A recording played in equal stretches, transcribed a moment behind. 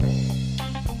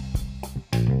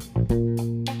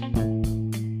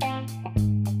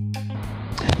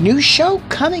New show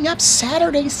coming up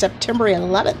Saturday, September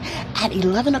 11th at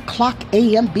 11 o'clock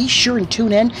a.m. Be sure and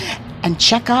tune in and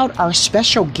check out our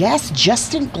special guest,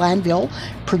 Justin Glanville,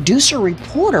 producer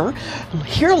reporter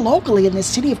here locally in the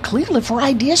city of Cleveland for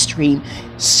Idea Stream,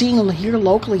 seen here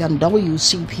locally on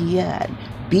WCPN.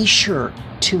 Be sure,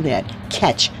 tune in,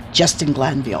 catch Justin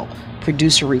Glanville,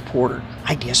 producer reporter,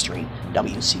 Idea Stream,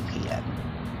 WCPN.